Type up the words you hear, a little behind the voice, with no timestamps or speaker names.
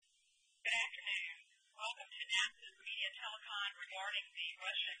regarding the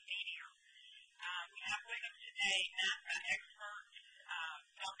Russian meteor. We have with us today NASA expert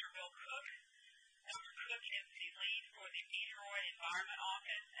Dr. Bill Cook. Dr. Cook is the lead for the Meteorite Environment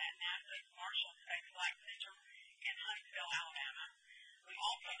Office at NASA's Marshall Space Flight Center in Huntsville, Alabama. We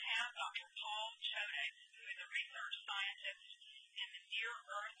also have Dr. Paul Chodes, who is a research scientist in the Near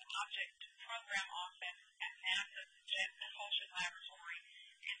Earth Object Program Office at NASA's Jet Propulsion Laboratory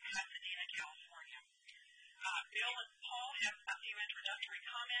in Pasadena, California. Bill and Paul have a few introductory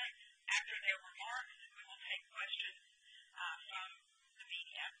comments. After their remarks, we will take questions from the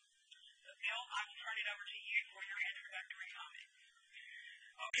media. So, Bill, I will turn it over to you for your introductory comments.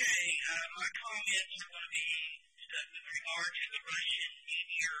 Okay, my comments are going to be with regard to the Russian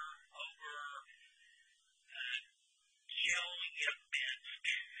meteor over Chelyabinsk.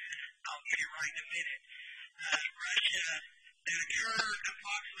 I'll get it right in a minute. Russia, that occurred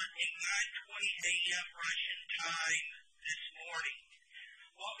approximately 9:20 a.m. Russian time this morning.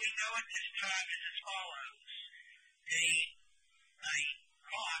 What we know at this time is as follows. A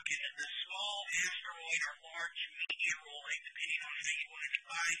rock, and a small asteroid or large meteoroid, depending on how you want to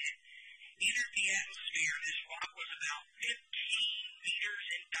define it, entered the atmosphere. This rock was about 15 meters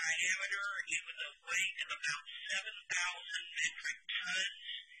in diameter. It was a weight of about 7,000 metric tons.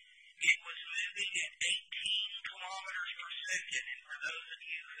 It was moving at 18 kilometers per second, and for those of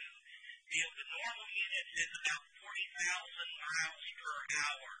you who deal with normal units, it's about 40,000 miles per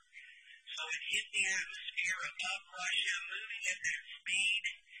hour. So it hit the atmosphere above Russia, moving at that speed.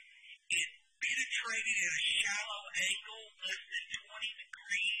 It penetrated at a shallow angle, less than 20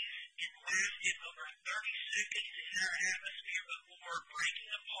 degrees. It lasted over 30 seconds in our atmosphere before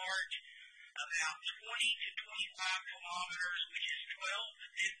breaking apart about 20 to 25 kilometers, which is 12 to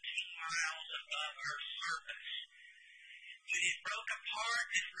 15 miles above Earth's surface. When it broke apart,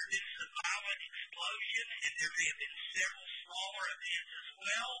 it produced a violent explosion, and there may have been several smaller events as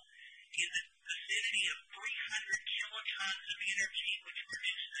well, in the vicinity of 300 kilotons of energy, which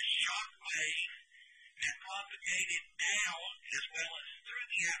produced a shock wave that propagated down as well as through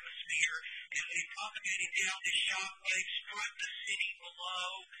the atmosphere. And when it propagated down, the shock wave struck the city below,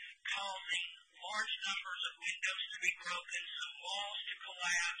 causing large numbers of windows to be broken, some walls to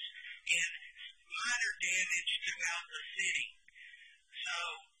collapse, and minor damage throughout the city. So,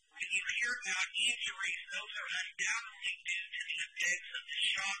 when you hear about injuries, those are undoubtedly due to the effects of the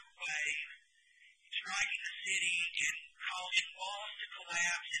shock wave striking the city and causing walls to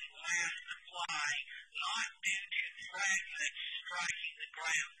collapse and glass to fly, not due to fragments striking the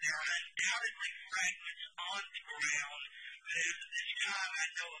ground. There are undoubtedly fragments on the ground, but as of this time, I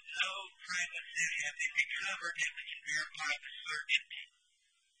know of no fragments that have been recovered and we can verify with certainty.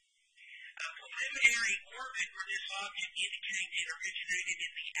 A preliminary orbit for this object indicates it originated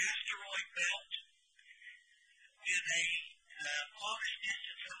in the asteroid belt with a longest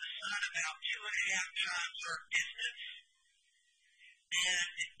distance from the sun about 2.5 times Earth distance.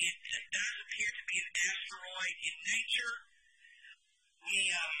 And it does appear to be an asteroid in nature. We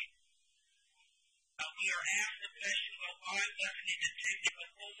are asked the question, well, why wasn't it detected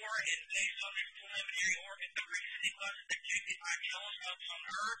before? And based on this preliminary orbit, the reason it wasn't detected by telescopes on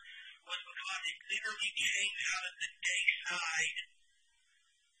Earth was because it literally came out of the day side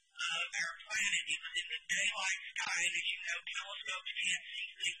of our planet. It was in the daylight sky, and as you know, telescopes can't see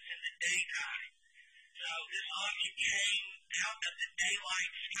things in the daytime. So this object came out of the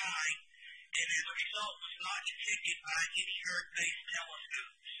daylight sky, and as a result was not detected by any Earth-based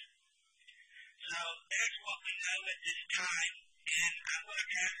telescopes. So that's what we know at this time, and I'm going to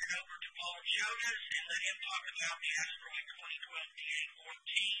pass it over to Paul Chodes and let him talk about the asteroid 2012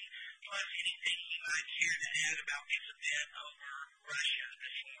 DA-14, plus anything he might care to add about this event over Russia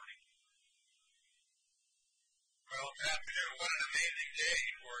this morning. Well, good afternoon. What an amazing day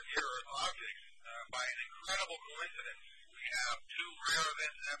for near-Earth objects. By an incredible coincidence, we have two rare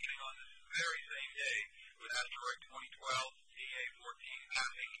events happening on this very same day, with asteroid 2012 DA-14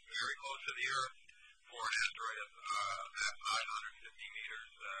 passing very close to the Earth for an asteroid of that 550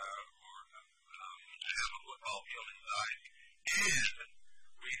 meters, or half a football field in size. And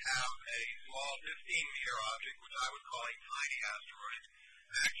we have a small 15-meter object, which I would call a tiny asteroid,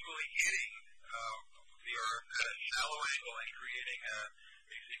 actually hitting the Earth at a shallow angle and creating a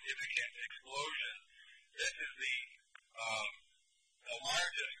significant explosion. This is the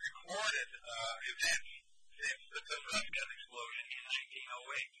largest recorded event since the Chelyabinsk explosion in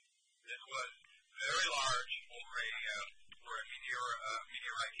 1908. This was very large for a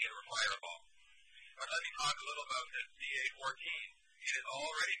meteorite hit or fireball. But let me talk a little about this DA-14. It has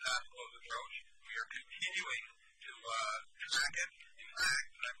already passed close approach. We are continuing to track it. In fact,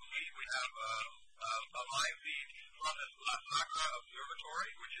 I believe we have a live feed from from the Sakra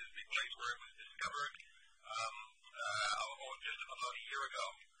Observatory, which is the place where it was discovered just about a year ago.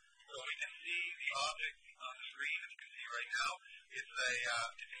 So we can see the object on the screen, as you can see right now. It's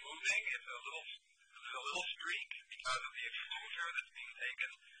moving. It's a little streak because of the exposure that's being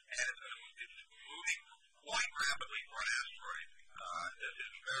taken, and it's moving quite rapidly for an asteroid. This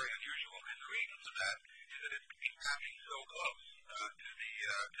is very unusual, and the reason for that is that it's happening so close to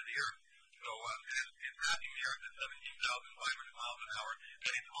the Earth. So it's passing the Earth at 17,500 miles an hour,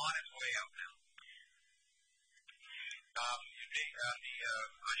 and it's on its way out now.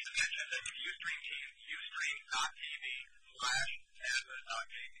 I should mention that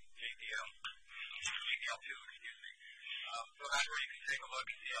Ustream.tv/NASA.jpl2, excuse me. So that's where you can take a look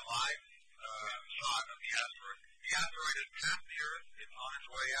and see a live shot of the asteroid. The asteroid has passed the Earth, it's on its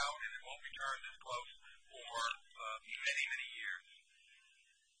way out, and it won't return this close for many, many years.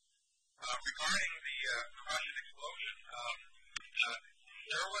 Regarding the Russian explosion,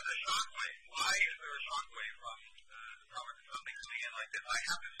 there was a shockwave. Why is there a shockwave from something coming in like this? I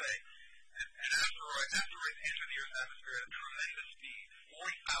have to say, asteroids enter the Earth's atmosphere at a tremendous speed,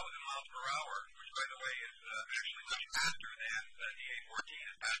 40,000 miles per hour, which, by the way, is actually much faster than the A-14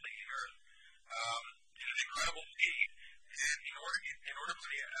 is passing the Earth. It is incredible speed, and in order for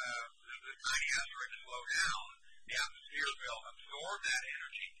the tiny asteroid to slow down, the atmosphere will absorb that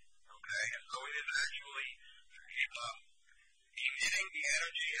energy. Okay, and so it is actually emitting the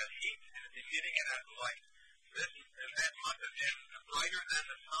energy as heat, and it's emitting it as light. This event must have been brighter than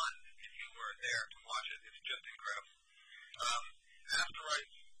the sun if you were there to watch it. It's just incredible.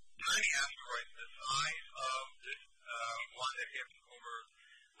 Tiny asteroids the size of this one that hit over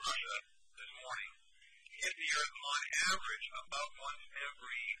Russia this morning, hit the Earth on average about once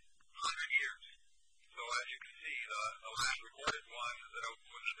every 100 years. So as you can see, the last recorded one that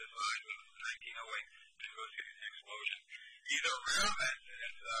was this size was 1908, didn't go through the explosion. These are rare events, and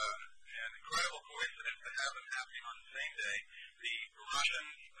it's an incredible coincidence to have them happening on the same day. The Russian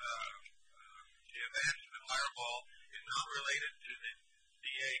event, the fireball, is not related to the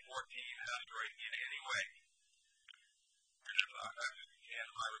A-14 asteroid in any way. That's the end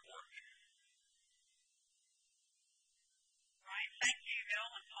of my report. Right. Thank you,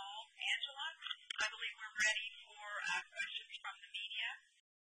 Bill and Paul. Angela, I believe we're ready for questions from the media.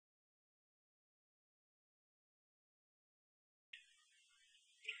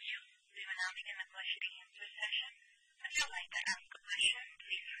 Thank you. We will now begin the question and answer session. If you'd like to ask a question,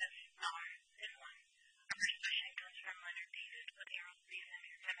 please press star then one. Our first question comes from Leonard David with Aerospace and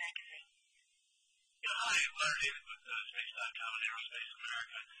America magazine. Yeah, hi, Leonard David with Space.com and Aerospace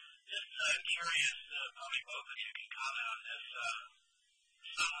America. Just curious, probably both of you can comment on this.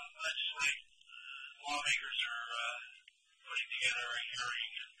 Some legislative lawmakers are putting together a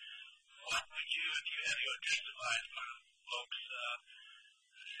hearing, and what would you, if you had to go testify in front of folks,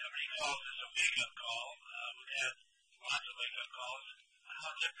 somebody calls this a wake-up call. We've had lots of wake-up calls.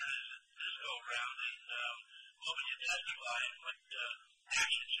 How different is it this go around, and what would you testify, and what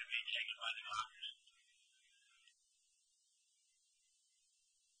action should be taken by the Congress?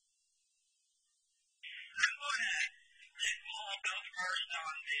 I'm going to let Paul go first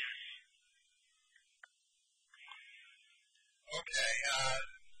on this. Okay,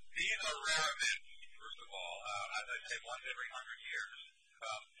 these are rare events, first of all. As I said, once every 100 years.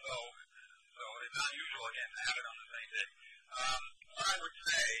 So it's unusual, again, to have it on the same day. What I would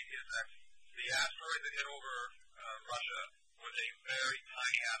say is that the asteroid that hit over Russia was a very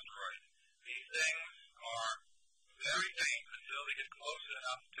tiny asteroid. These things are very faint until they get close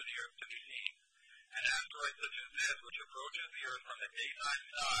enough to the Earth to be seen. An asteroid such as this, which approaches the Earth from the daytime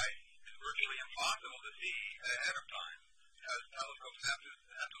sky, is virtually impossible to see ahead of time, because telescopes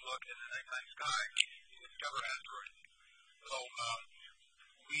have to look in the nighttime sky to discover asteroids. So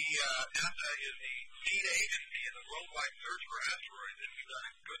NASA is the lead agency in the worldwide search for asteroids, and we've done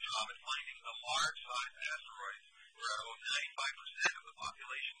a good job at finding the large-sized asteroids. We're at about 95% of the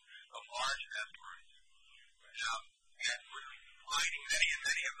population of large asteroids. And we're finding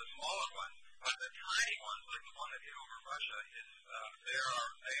many of the smaller ones, but the tiny ones, like the one that hit over Russia, they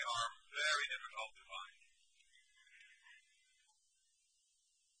are very difficult to find.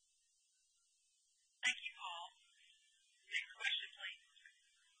 Thank you, Paul. Next question, please.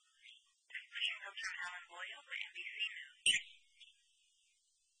 Next question comes from Alan Boyle for NBC News.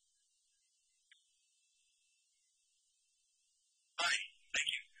 Hi, thank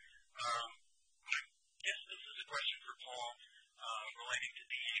you. I guess this is a question for Paul relating to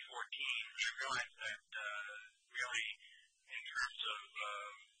the A-14. I realize that really, in terms of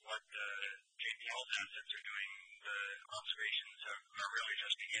what JPL's assets are doing, the observations are really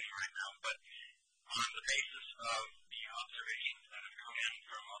just beginning right now. But on the basis of the observations that have come in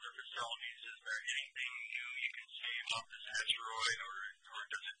from other facilities, is there anything new you can say about this asteroid, or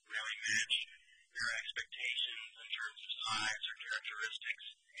does it really match your expectations in terms of size or characteristics?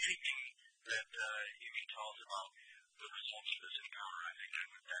 Anything that you can tell us about the results of this encounter, I think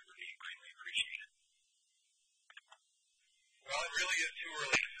that would be greatly appreciated. Well, it really is too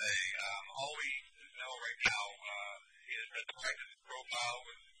early to say. All we know right now is that the brightness profile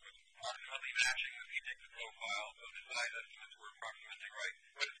was approximately matching the predicted profile, so the size estimates were approximately right.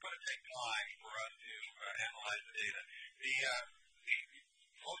 But it's going to take time for us to analyze the data.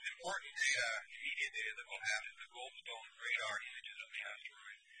 The most important data, immediate data that we'll have, is the Goldstone radar images of the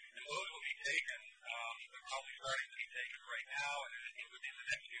asteroid. And those will be taken, they're probably starting to be taken right now and within the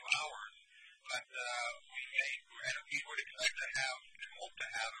next few hours. But we would expect to have and hope to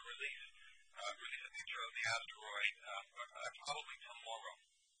have a release a picture of the asteroid probably tomorrow.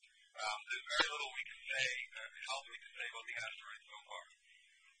 There's very little we can say, else we can say about the asteroid so far.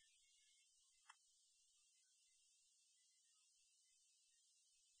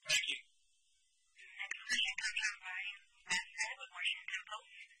 Thank you. Next question comes from Ryan Bassett with Washington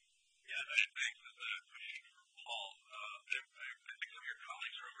Post. Yeah, thanks for the question for Paul. I think some of your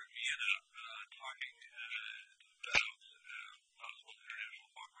colleagues are over in Vienna talking about possible international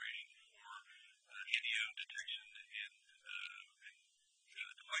cooperation for NEO detection and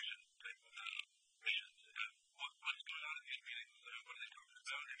deflection type missions. What's going on in these meetings? What are they talking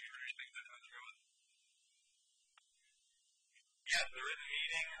about? Have you heard anything about how they're going? Yes, there is a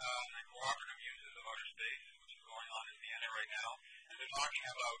meeting, the cooperative uses of outer space, which is going on in Vienna right now, and they're talking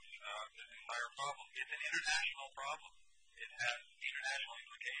about this entire problem. It's an international problem. It has international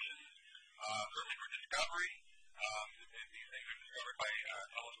implications, certainly for discovery. These things are discovered by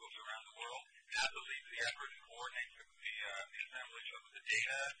telescopes around the world. NASA leads the effort and coordinates the assemblage of the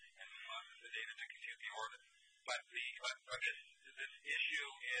data and the data to compute the orbit. But this issue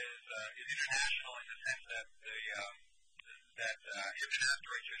is international in the sense that if an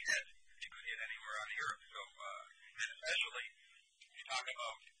asteroid should hit, it could hit anywhere on the Earth. So, and especially, you talk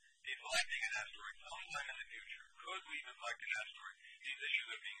about deflecting an asteroid sometime in the future. Could we deflect an asteroid? These issues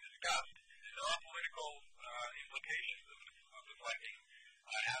are being discussed. And there are political implications of deflecting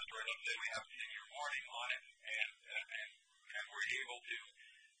an asteroid. Let's say we have a 10-year warning on it, and we're able to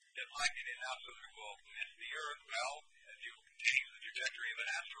deflect it enough so that it will miss the Earth. Well, as you change the trajectory of an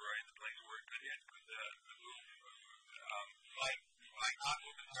asteroid, the place where it could hit could move. Might not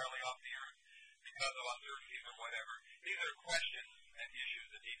move entirely off the Earth because of uncertainties or whatever. These are questions and issues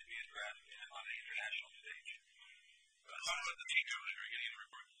that need to be addressed on the international stage. How about the Meteor? Are you getting any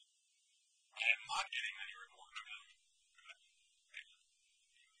reports? I am not getting any reports of them.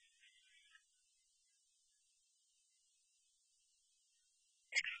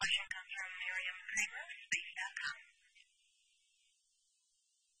 Next question comes from Miriam Kramer, Space.com.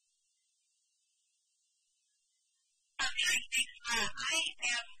 I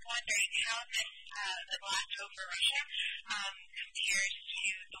am wondering how the blast over Russia compares to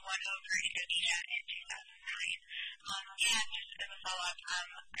the one over Indonesia in 2009. And just as a follow-up,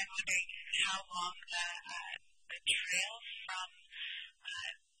 I'm wondering how long the trail from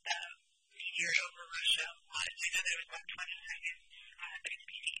the meteor over Russia was. I know there was about 20 seconds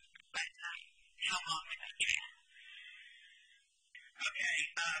but how long was that trail? Okay.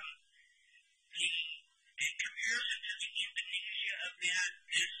 In comparison to the Indonesia event,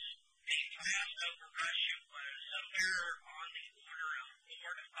 this blast over Russia was somewhere on the order of 4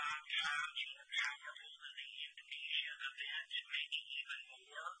 to 5 times more powerful than the Indonesia event, maybe even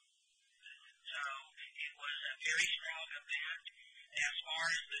more. So it was a very strong event. As far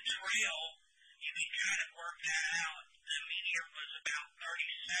as the trail, you can kind of work that out. The meteor was about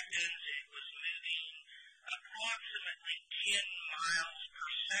 30 seconds. It was moving approximately 10 miles per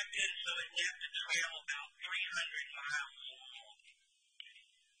second, so it left the trail about 300 miles long.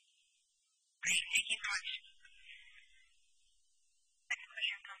 Great, thank you much. Next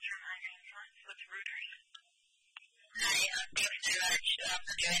question comes from Irene Front with Reuters. Hi, thanks very much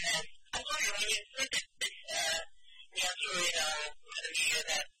for doing this. I was wondering, when you look at this asteroid meteor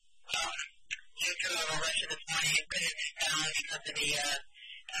that came through over Russia this morning and couldn't be found because of the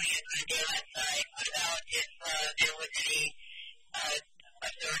coming in from the daylight side, what about if there was any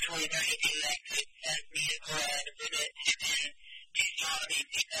observatory or anything that could send the infrared with it, and then astronomy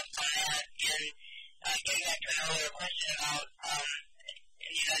picked up on that? And getting back to an earlier question about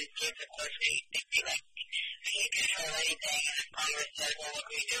in the United States, of course, they feel like we can't control anything, and if Congress said, well, what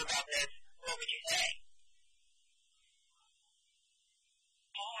can we do about this? What would you say?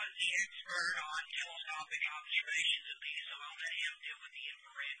 Paul is the expert on telescopic observations of these, so I'll let him deal with the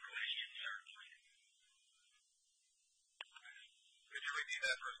infrared question, certainly.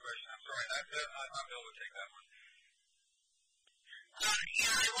 Bill would take that one.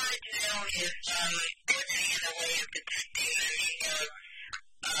 Yeah, I wanted to know if there's any other way of detecting any of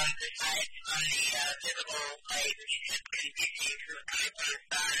the types on the visible light which can be seen from the type on the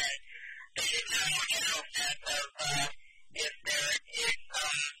side. They did not want to know if there is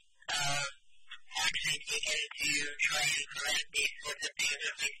action taken to try and prevent these sorts of things,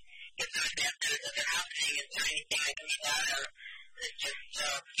 or at least get some sense that they're happening. Is there anything that can be done, or is it just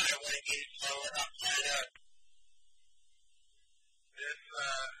kind of what it is slow up that up? This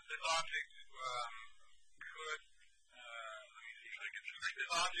object could, let me see if I can describe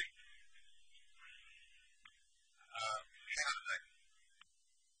this object. Hang on a second.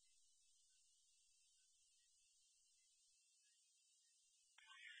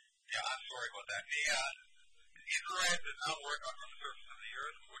 Yeah, I'm sorry about that. The infrared does not work on the surface of the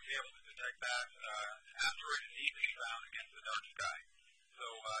Earth. We would be able to detect that. Asteroids need to be found against the dark sky. So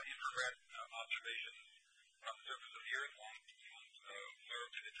infrared observations from the surface of the Earth won't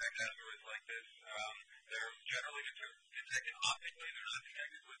serve to detect asteroids like this. They're generally detected optically. They're not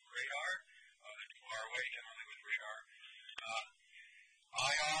detected with radar. They're too far away generally with radar.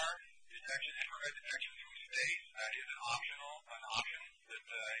 IR detection, infrared detection from space, is an option that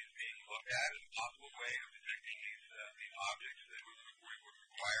is being looked at as a possible way of detecting these objects that would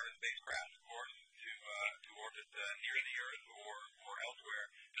require a spacecraft, of course, to orbit near the Earth or elsewhere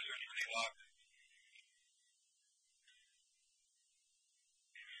to search for these objects.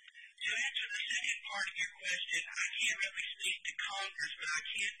 To answer the second part of your question, I can't really speak to Congress, but I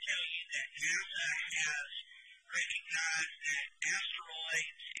can tell you that NASA has recognized that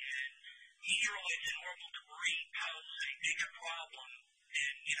asteroids and meteoroids and orbital debris pose a bigger problem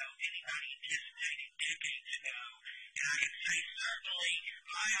than, anybody anticipated decades ago. And I can say certainly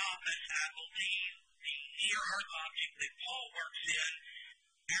my office, I believe the near-Earth object that Paul works in,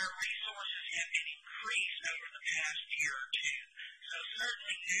 our resources have been increased over the past year or two. So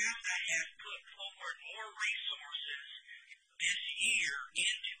certainly NASA has put forward more resources this year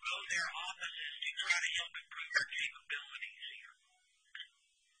into both their offices to try to help improve our capabilities here.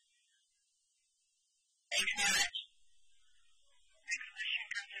 Thank you very much. Next question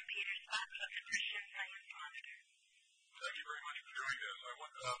comes from Peter Spock of the Christian Science Monitor. Thank you very much for doing this. I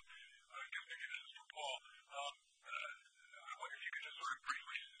guess maybe this is for Paul. I wonder if you could just sort of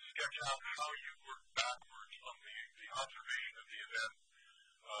briefly sketch out how you work backwards from the observation of the event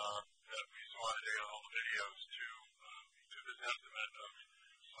that we saw today on all the videos to this estimate of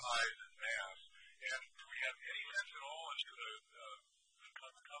size and mass. And do we have any sense at all as to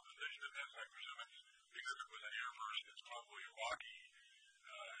the composition of this? I presume it's because it was an air burst, it's probably a rocky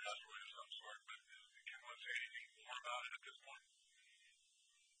asteroid of some sort, but can one say anything more about it at this point?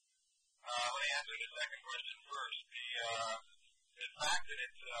 Let me answer the second question first. The fact that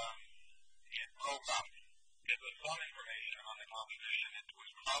it broke up gives us some information on the composition. It was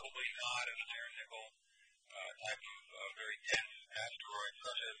probably not an iron nickel type of very dense asteroid,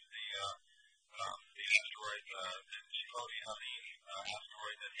 such as the asteroid, the Chelyabinsk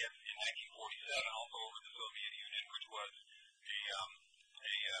asteroid that hit in 1947, also over the Soviet Union, which was a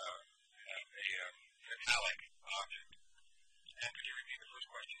metallic object. And could you repeat the first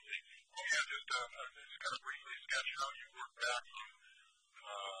question, please? Yeah, just kind of briefly sketch how you work back from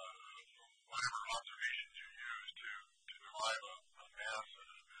whatever observations you use to derive a mass and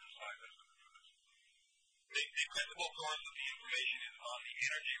a size estimate for this. The principal source of the information is on the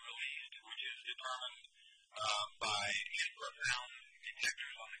energy released, which is determined by infrasound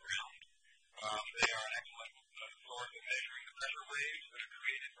detectors on the ground. They are an excellent source of measuring the pressure waves that are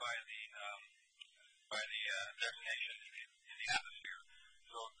created by the detonation in the atmosphere.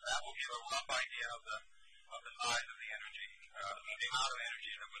 So that will give a rough idea of the size of the energy, the amount of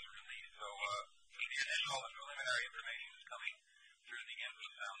energy that was released. So the initial and preliminary information is coming through the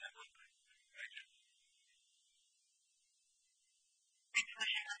infrasound network. Thank you. Next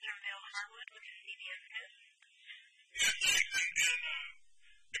question comes from Bill Harwood with CBS News. Yes, thanks. And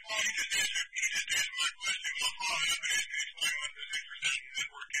if all you just answered my question, I'll follow up and explain what this infrasound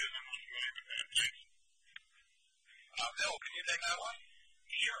network is and what's going with that. Thanks. Bill, can you take that one?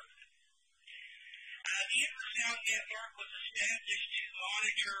 Sure. The infrasound network was established to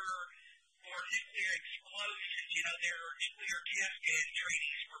monitor for nuclear explosions. There are nuclear test ban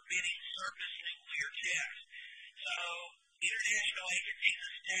treaties forbidding surface nuclear tests. So international agencies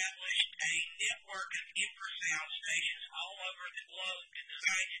established a network of infrasound stations all over the globe to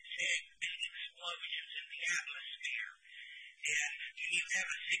try to detect big explosions in the atmosphere. And when you have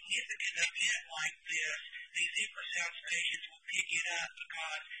a significant event like this, these infrasound stations will pick it up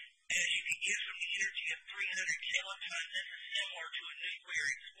because as you can give some energy of 300 kilotons, this is similar to a nuclear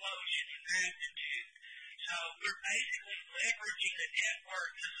explosion in magnitude. So we're basically leveraging the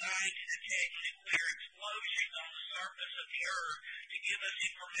network designed to detect nuclear explosions on the surface of the Earth to give us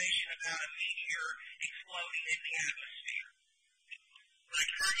information about a meteor exploding in the atmosphere.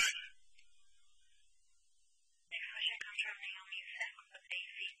 Thanks very much. Next question comes from Naomi Seck of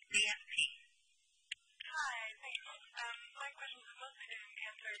ACBFP. Hi, thanks. My questions have mostly been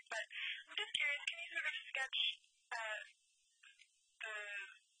answered, but I'm just curious, can you sort of sketch the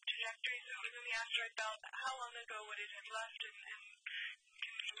trajectories that was in the asteroid belt? How long ago would it have left, and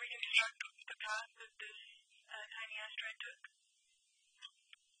can you reconstruct the path that this tiny asteroid took?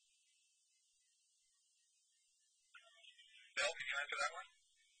 Bill, can you answer that one?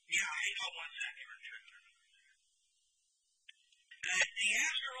 Yeah, hang on one second. The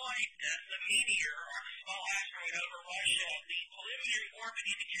asteroid, the meteor, or the small asteroid over Russia, the preliminary orbit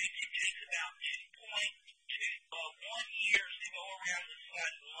indicates it takes about 1 year to go around the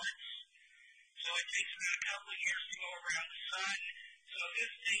sun once. So it takes about a couple of years to go around the sun. So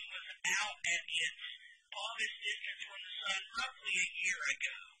this thing was out at its farthest distance from the sun roughly a year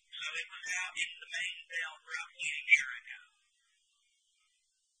ago. So it was out in the main belt roughly a year ago.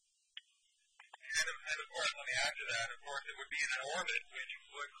 And of course, let me add to that, of course, it would be in an orbit which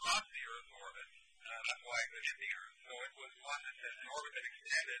would cross the Earth's orbit. That's why it hit the Earth. So it was one that an orbit that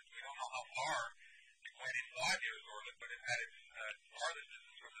extended. We don't know how far it went inside the Earth's orbit, but it had its farthest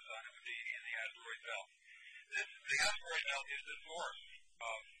distance from the sun. It would be in the asteroid belt. The asteroid belt is the source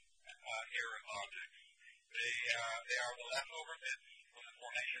of near-Earth objects. They are the leftover bits from the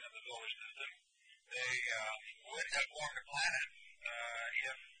formation of the solar system. They would have formed a planet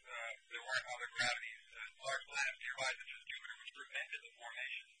if there weren't other gravities. Large planets nearby, such as Jupiter, which prevented the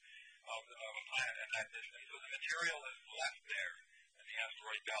formation of a planet at that distance. So the material is left there in the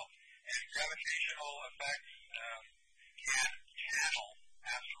asteroid belt. And gravitational effects can channel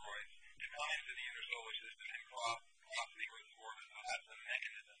asteroids to come into the inner solar system and cross the Earth's orbit. So that's the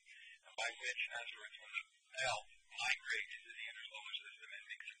mechanism by which asteroids from the belt migrate into the inner solar system and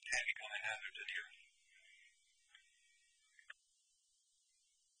can become a hazard to the Earth.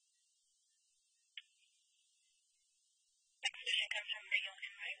 Next question comes from Real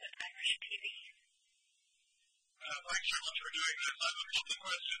Henry with Irish TV. Thanks so much for doing this. I have a couple of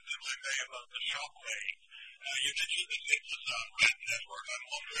questions, if I may, about the shock wave. You mentioned that it was a red network. I'm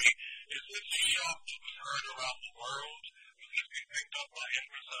wondering, is this a shock that was heard around the world? Was this being picked up by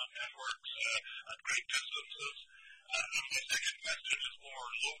infrasound networks at great distances? And my second question is more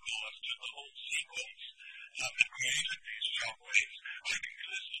local as to the whole sequence that created these shock waves. I can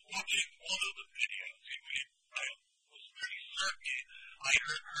just watching one of the videos, I was very certain I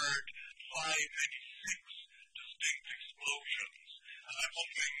heard 5 maybe 6 distinct explosions. I'm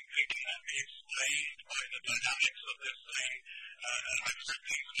wondering if can that be explained by the dynamics of this thing. And I've heard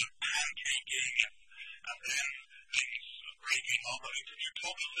things like pancaking and then things breaking up. I mean, could you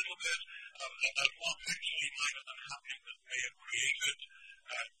talk a little bit about what actually might have been happening that may have created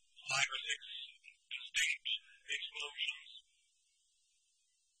 5 or 6 distinct explosions?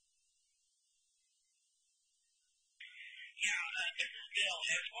 Yeah, this is Bill.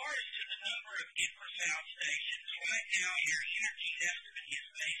 As far as to the number of infrasound stations, right now your energy estimate is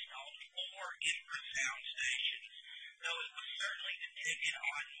based on 4 infrasound stations, though it was certainly dependent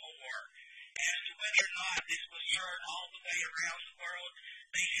on more. As to whether or not this was heard all the way around the world,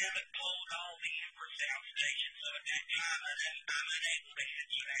 they haven't told all the infrasound stations, so at that time I'm unable to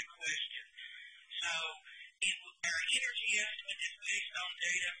answer that question. So our energy estimate is based on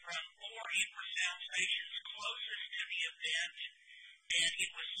data from 4 infrasound stations closest to the event, and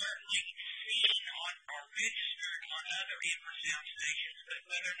it was certainly seen on or registered on other infrasound stations, but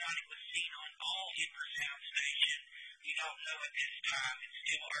whether or not it was seen on all infrasound stations, we don't know at this time. It's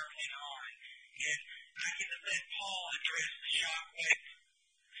still early on. And I can let Paul address the shockwave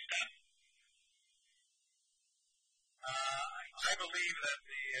stuff. I believe that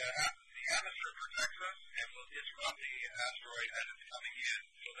the atmosphere protects us and will disrupt the asteroid as it's coming in.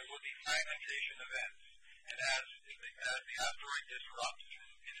 So there will be fragmentation events. And as the asteroid disrupts,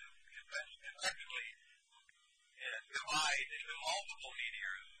 it effectively divides into multiple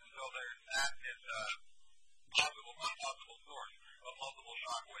meteors. And so that is one possible source of multiple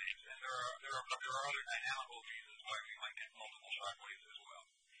shock waves. And there are other dynamical reasons why we might get multiple shock waves as well.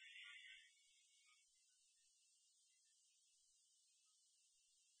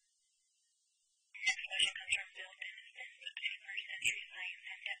 Next question comes from Bill Denniston with 21st Century Science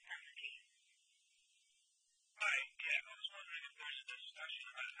and Technology. Hi, I was wondering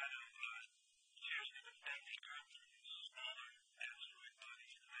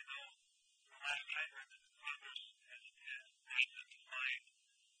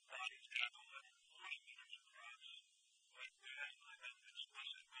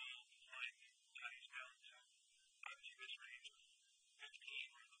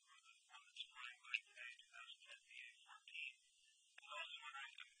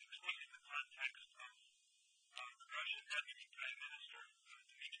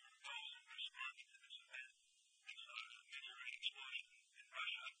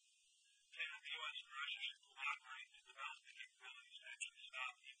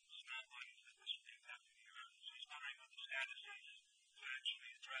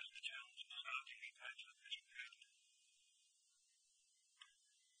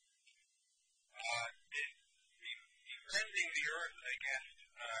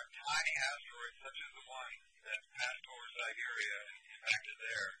asteroids, such as the one that passed over Siberia and impacted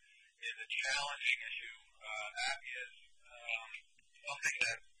there, is a challenging issue. That is something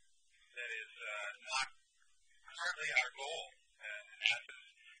that is not currently our goal. NASA's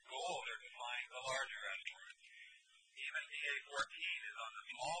goals are to find the larger asteroids. Even DA-14 is on the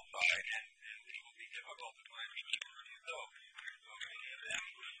small side, and it will be difficult to find the majority of those. So many of them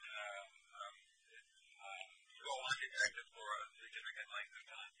would go undetected for a significant length of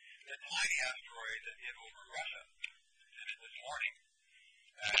time. The tiny asteroid that hit over Russia this morning,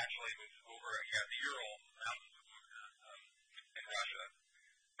 actually was over the Ural mountains in Russia,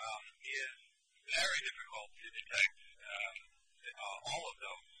 is very difficult to detect all of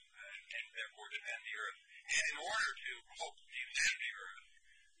those, and therefore defend the Earth. And in order to, quote, defend the Earth,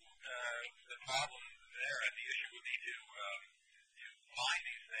 the problem there and the issue would be to find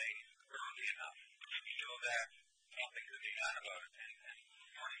these things early enough so that something could be done about it. And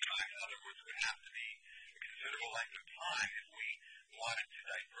warning time, in other words, would have to be a considerable length of time if we wanted to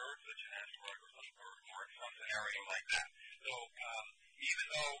divert such an asteroid or some scenario like that. So even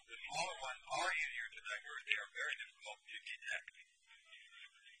though the smaller ones are easier to divert, they are very difficult to detect.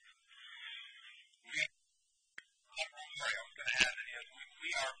 We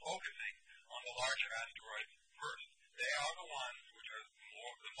are focusing on the larger asteroids first. They are the ones which are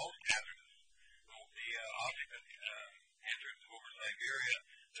the most hazardous. The object that entered over Siberia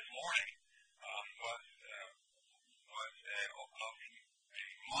this morning was a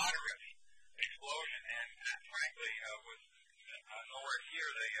moderate explosion, and frankly was nowhere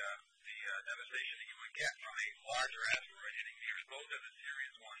near the devastation that you would get from a larger asteroid hitting the Earth. Those are the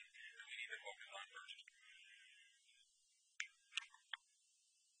serious ones that we need to focus on first.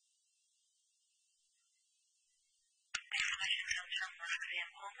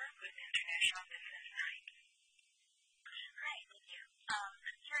 With International Business Night. Hi, thank you. I'm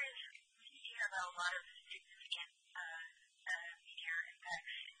curious, we hear about a lot of significant meteor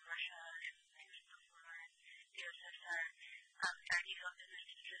impacts in Russia and things before, and there's this idea of this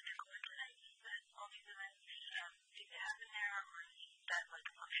statistical coincidence that all these events seem to happen there, or is that like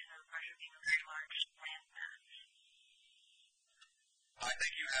a function of Russia being a very large land mass? I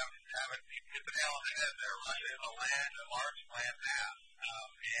think you have it hit the nail on the head there. Russia is a large land mass,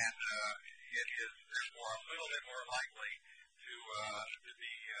 and it is therefore a little bit more likely to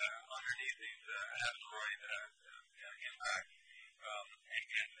be underneath these asteroid impacts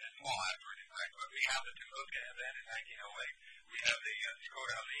and small asteroid impacts. But we have the Tunguska event in 1908. We have the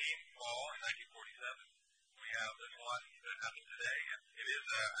Chelyabinsk fall in 1947. We have this one that happened today, and it is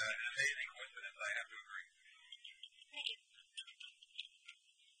an amazing coincidence, I have to agree. Thank you.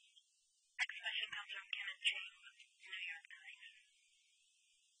 Next question comes from Kenneth James with New York Times.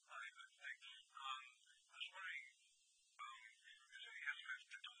 Hi, thanks. I was wondering, is there any estimates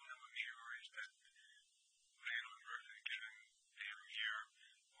as to what meteorites that land on Earth in a given year,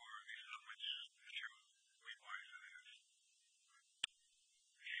 or at least how much material weight-wise it is?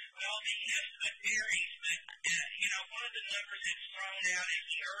 Well, the estimate varies, but, one of the numbers that's thrown out is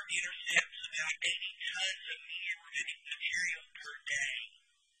the Earth intercepts about 80 tons of meteoritic material per day.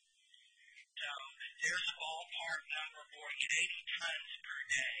 So there's a ballpark number for you, 80 tons per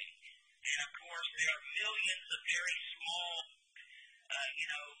day. And, of course, there are millions of very small,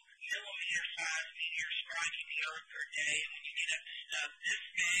 millimeter-sized meteors striking the Earth per day. And when you get up to stuff this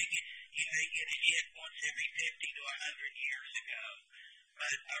big, you may get a hit once every 50 to 100 years ago.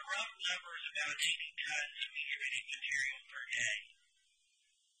 But a rough number is about 80 tons of meteoritic material per day.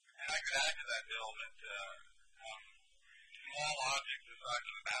 And I could add to that, Bill, that small objects the size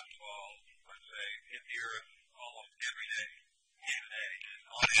of a basketball, let's say, hit the Earth almost every day,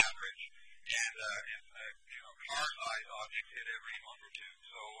 on average. And car-sized objects hit every month or two.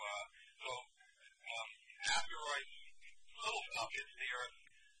 So asteroids, little stuff hits the Earth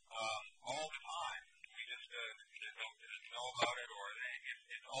all the time. We just don't know about it, or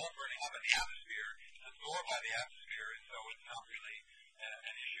it's all burning up in the atmosphere. It's absorbed by the atmosphere, and so it's not really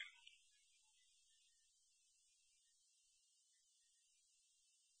an issue.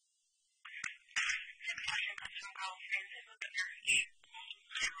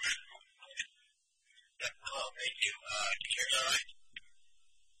 Hello, thank you. Can you hear me all right?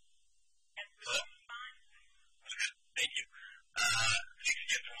 Hello? Okay, thank you. Thanks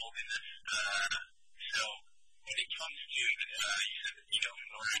again for holding this. So, when it comes to, you said that, in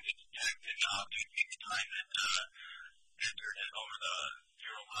order to detect an object at the time that entered it over the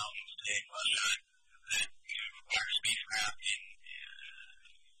Ural Mountains in Russia, that you require spacecraft in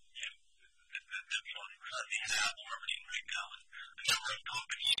that we don't currently have orbiting right now. And a number of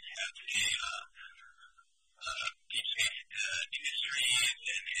companies have today deep space industry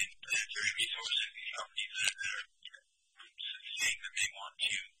and plans are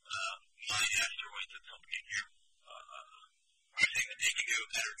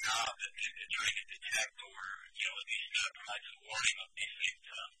job at trying to detect or, at least provide some warning of these things.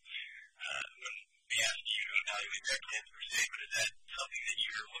 When we asked you to evaluate their plans per se, but is that something that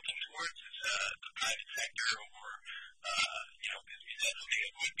you're looking towards as the private sector, or, is that something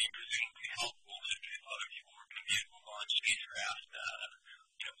that would be presumably helpful if other people were going to be able to launch spacecraft,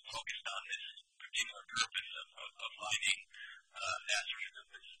 focused on this particular purpose of finding asteroids of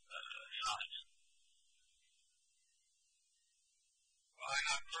this size? Well, I'm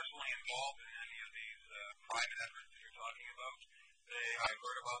not personally involved in any of these private efforts that you're talking about. I've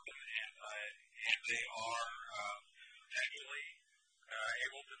heard about them, and they are potentially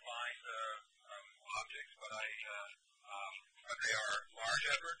able to find objects, but they are large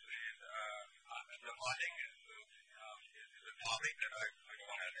efforts, and the funding is a topic that I don't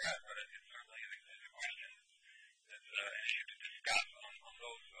want to address, but it certainly is a question that's an issue to discuss on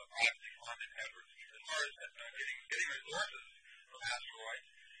those privately funded efforts. As far as getting resources from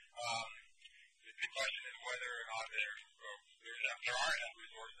asteroids, the question is whether or not there are enough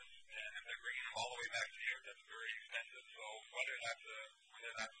resources, and if they're bringing them all the way back to the Earth, that's very expensive. So whether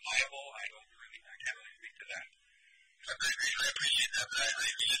that's viable, I can't really speak to that. I appreciate that, but I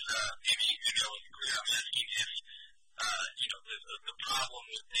just maybe I wasn't clear. I'm asking if the problem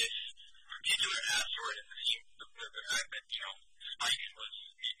with this particular asteroid and the fact that spikes was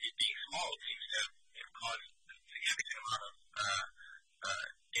it being small seems to have caused a significant amount of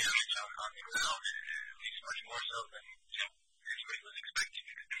damage on the ground, at least much more so than anybody was expecting.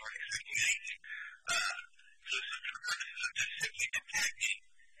 They weren't expecting anything. So for the purposes of just simply detecting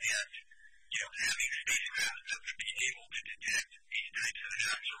and having spacecraft that would be able to detect these types of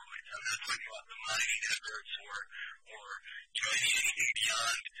asteroids. I'm not talking about the mining efforts or anything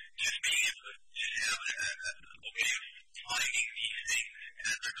beyond just being able to just have a way of finding these things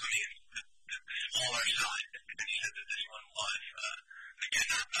as they're coming in the smaller size. And you said that this one was, again,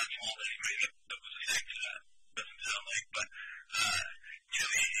 not small to anybody that was affected. Doesn't sound like, but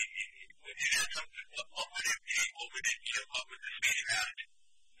when you had something, what would it be? What would the spacecraft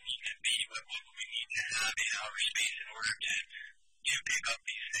need to be? What would we need to have in outer space in order to pick up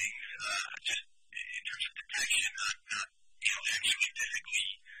these things, just in terms of detection, not actually physically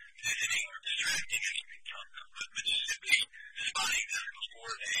visiting or distracting anything from them, but just simply spotting them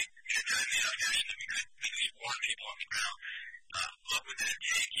before they get time in our action that we could at least warn people on the ground. What would that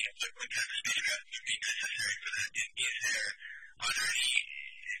take? What kind of spacecraft would be necessary for that? Is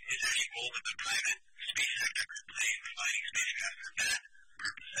there any role that the private space sector could play in finding spacecraft for that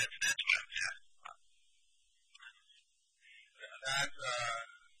purpose? That's what I was asking about.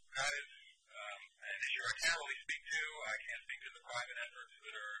 That is an issue I can't really speak to. I can't speak to the private efforts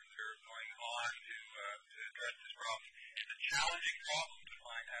that are going on to address this problem. It's a challenging problem to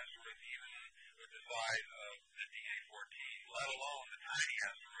find asteroids, even with the size of the DA-14, let alone the tiny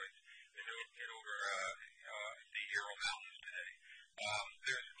asteroids that hit over the Ural Mountains today.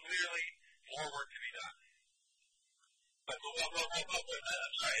 There's clearly more work to be done. But I'm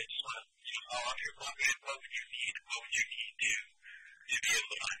sorry, I just want to follow up here. What would you need to be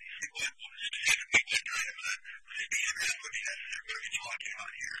able to find these people? Specifically, what kind of spacecraft would be necessary? What are we talking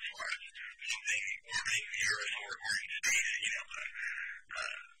about here as far as something orbiting the Earth or in space?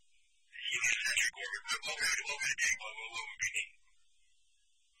 Heliocentric orbit. What would it take? What would we need?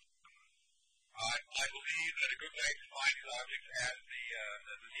 I believe that a good way to find these objects, as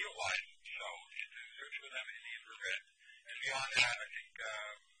the neowise show, is to search for them in the infrared. And beyond that, I think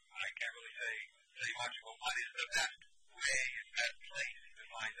I can't really say much about what is the best way and best place to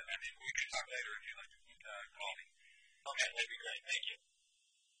find them. I mean, we can talk later if you'd like to call me. Okay, that'd be great. Thank you.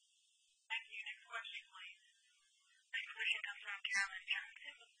 Thank you. Next question, please. Next question comes from Carolyn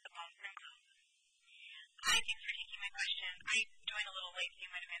Johnson with the Boston Globe. Hi, thanks for taking my question. I joined a little late, so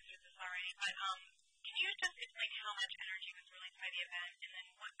you might have answered this already, but can you just explain how much energy was released by the event, and then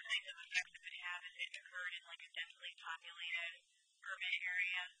what kinds of effects it could have if it occurred in like a densely populated urban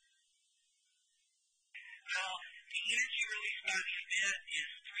area? Well, the energy released by the event is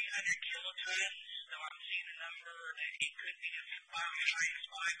 300 kilotons, so I'm seeing a number that it could be as high as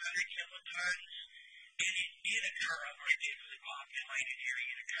 500 kilotons, and it did occur over a densely populated area.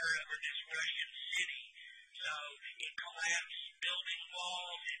 It occurred over this Russian city. So it collapsed building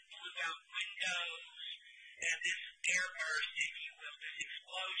walls, it blew out windows, and this airburst, if you will, this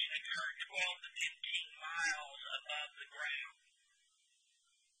explosion occurred 12 to 15 miles above the ground.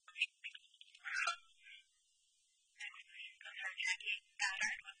 Jackie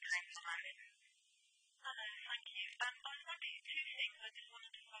Goddard with Time for London. Thank you. I was wondering two things. I just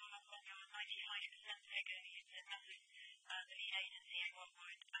wanted to follow up on your 95% figure. You said nothing that the agency at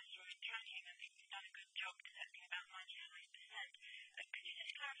worldwide asteroid tracking. I think we've done a good job detecting about 95%. Could you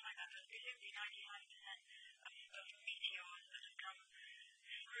just clarify of meteors that have come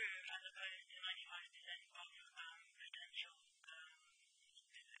through as opposed to 95% of potential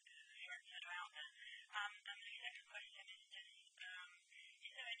threats that are out there. And my second question is just,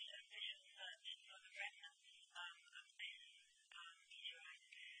 is there any official search for the remnants of this meteorite?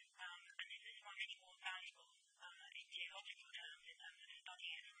 And is this one any more valuable in geological terms in terms of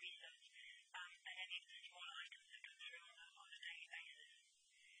study and research than any of the smaller items that come through on a daily basis?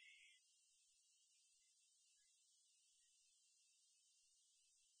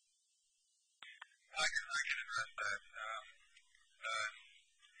 I can address that.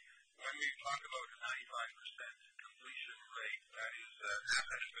 When we talk about a 95% completion rate, that is,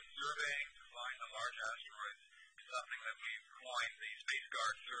 NASA has been surveying to find the large asteroids. It's something that we've coined the Space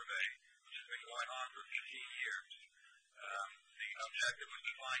Guard survey, which has been going on for 15 years. The objective was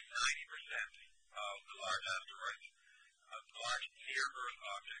to find 90% of the large asteroids, of large near-Earth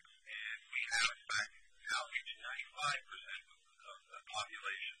objects, and we have, in fact, now reached 95% of the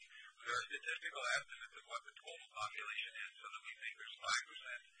population. There are statistical estimates of what the total population is, so that we think there's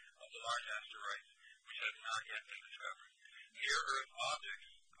 5% of the large asteroids which have not yet been discovered. Near-Earth objects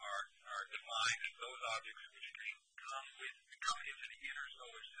are defined as those objects which can come into the inner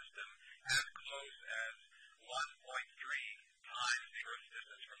solar system as close as 1.3 times the Earth's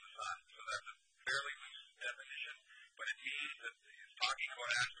distance from the Sun. So that's a fairly loose definition, but it means that it's talking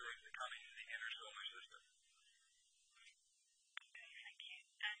about asteroids that come into the inner solar system.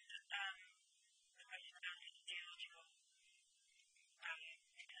 The question about its geological value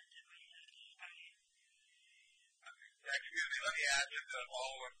in terms of research value. Excuse me, let me add just a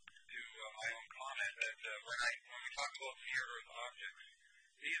follow-up to my own comment that when we talk about near-Earth objects,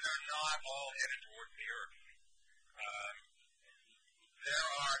 these are not all headed towards the Earth. There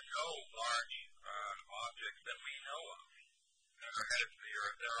are no large objects that we know of that are headed to the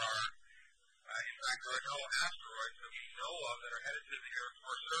Earth. In fact, there are no asteroids that we know of that are headed to the Earth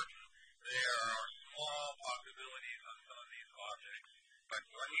for certain. There are small possibilities on some of these objects, but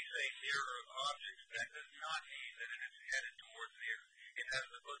when we say near-Earth objects, that does not mean that it is headed towards the Earth. It has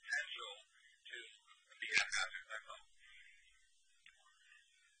the potential to be a hazard, that's all.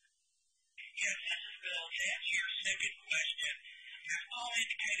 Yes, this is Bill. To answer your second question, as Paul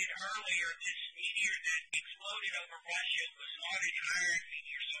indicated earlier, this meteor that exploded over Russia was not an iron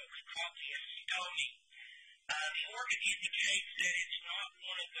meteor, so it was probably a stony. The orbit indicates that it's not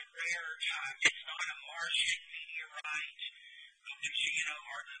one of the rarer types. It's not a Martian meteorite, which,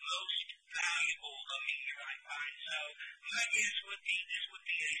 are the most valuable meteorite finds. So my guess would be this would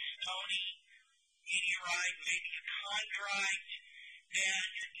be a stony meteorite, maybe a chondrite.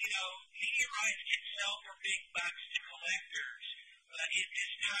 And, meteorites can sell for big bucks to collectors. But at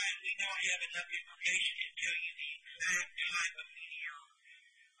this time, we don't have enough information to tell you the exact type of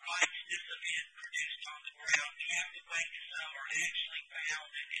meteorites this event produced on the ground. We have to wait until some are actually found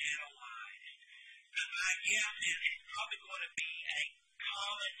and analyzed. But my guess is it's probably going to be a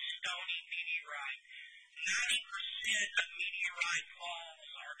common stony meteorite. 90% of meteorite falls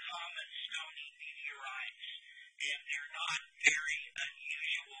are common stony meteorites, and they're not very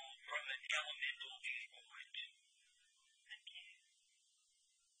unusual from an elemental viewpoint. Thank you.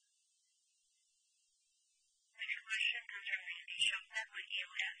 Next question concerning the shutdown with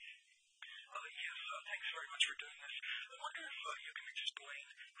EOS. Yes, thanks very much for doing this. I wonder if you can explain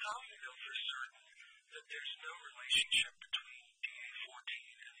how you know for certain that there's no relationship between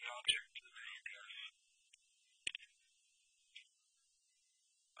DA-14 and the object to the EOS.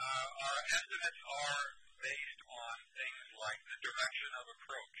 Our estimates are based on things like the direction of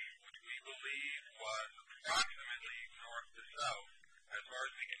approach, which we believe was approximately north to south, as far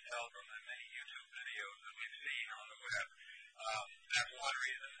as we can tell from the many YouTube videos that we've seen on the web. That's one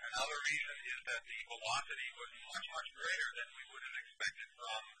reason. Another reason is that the velocity was much, much greater than we would have expected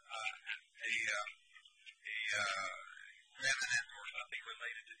from a remnant or something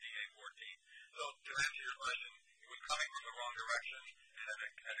related to DA-14. So to answer your question, it was coming from the wrong direction and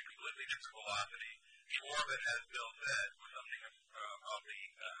at a completely different velocity. The orbit, as Bill said, was something of the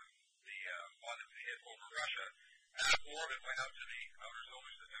one that hit over Russia. That orbit went out to the outer solar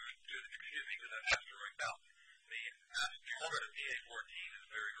system, to the asteroid belt. The orbit of DA-14 is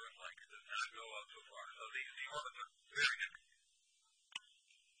very Earth-like. It does not go out so far. So the orbits are very different.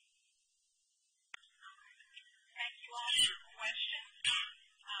 Thank you all for your questions.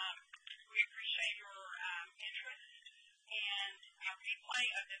 We appreciate your interest, and a replay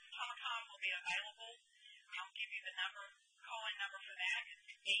of this telecom will be available. I'll give you the call-in number for that.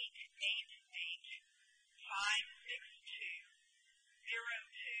 It's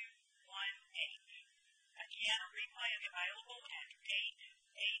 888-562-0218. Again, a replay is available at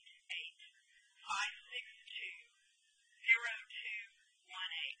 888-562-0218.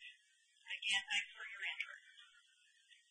 and thanks for your interest.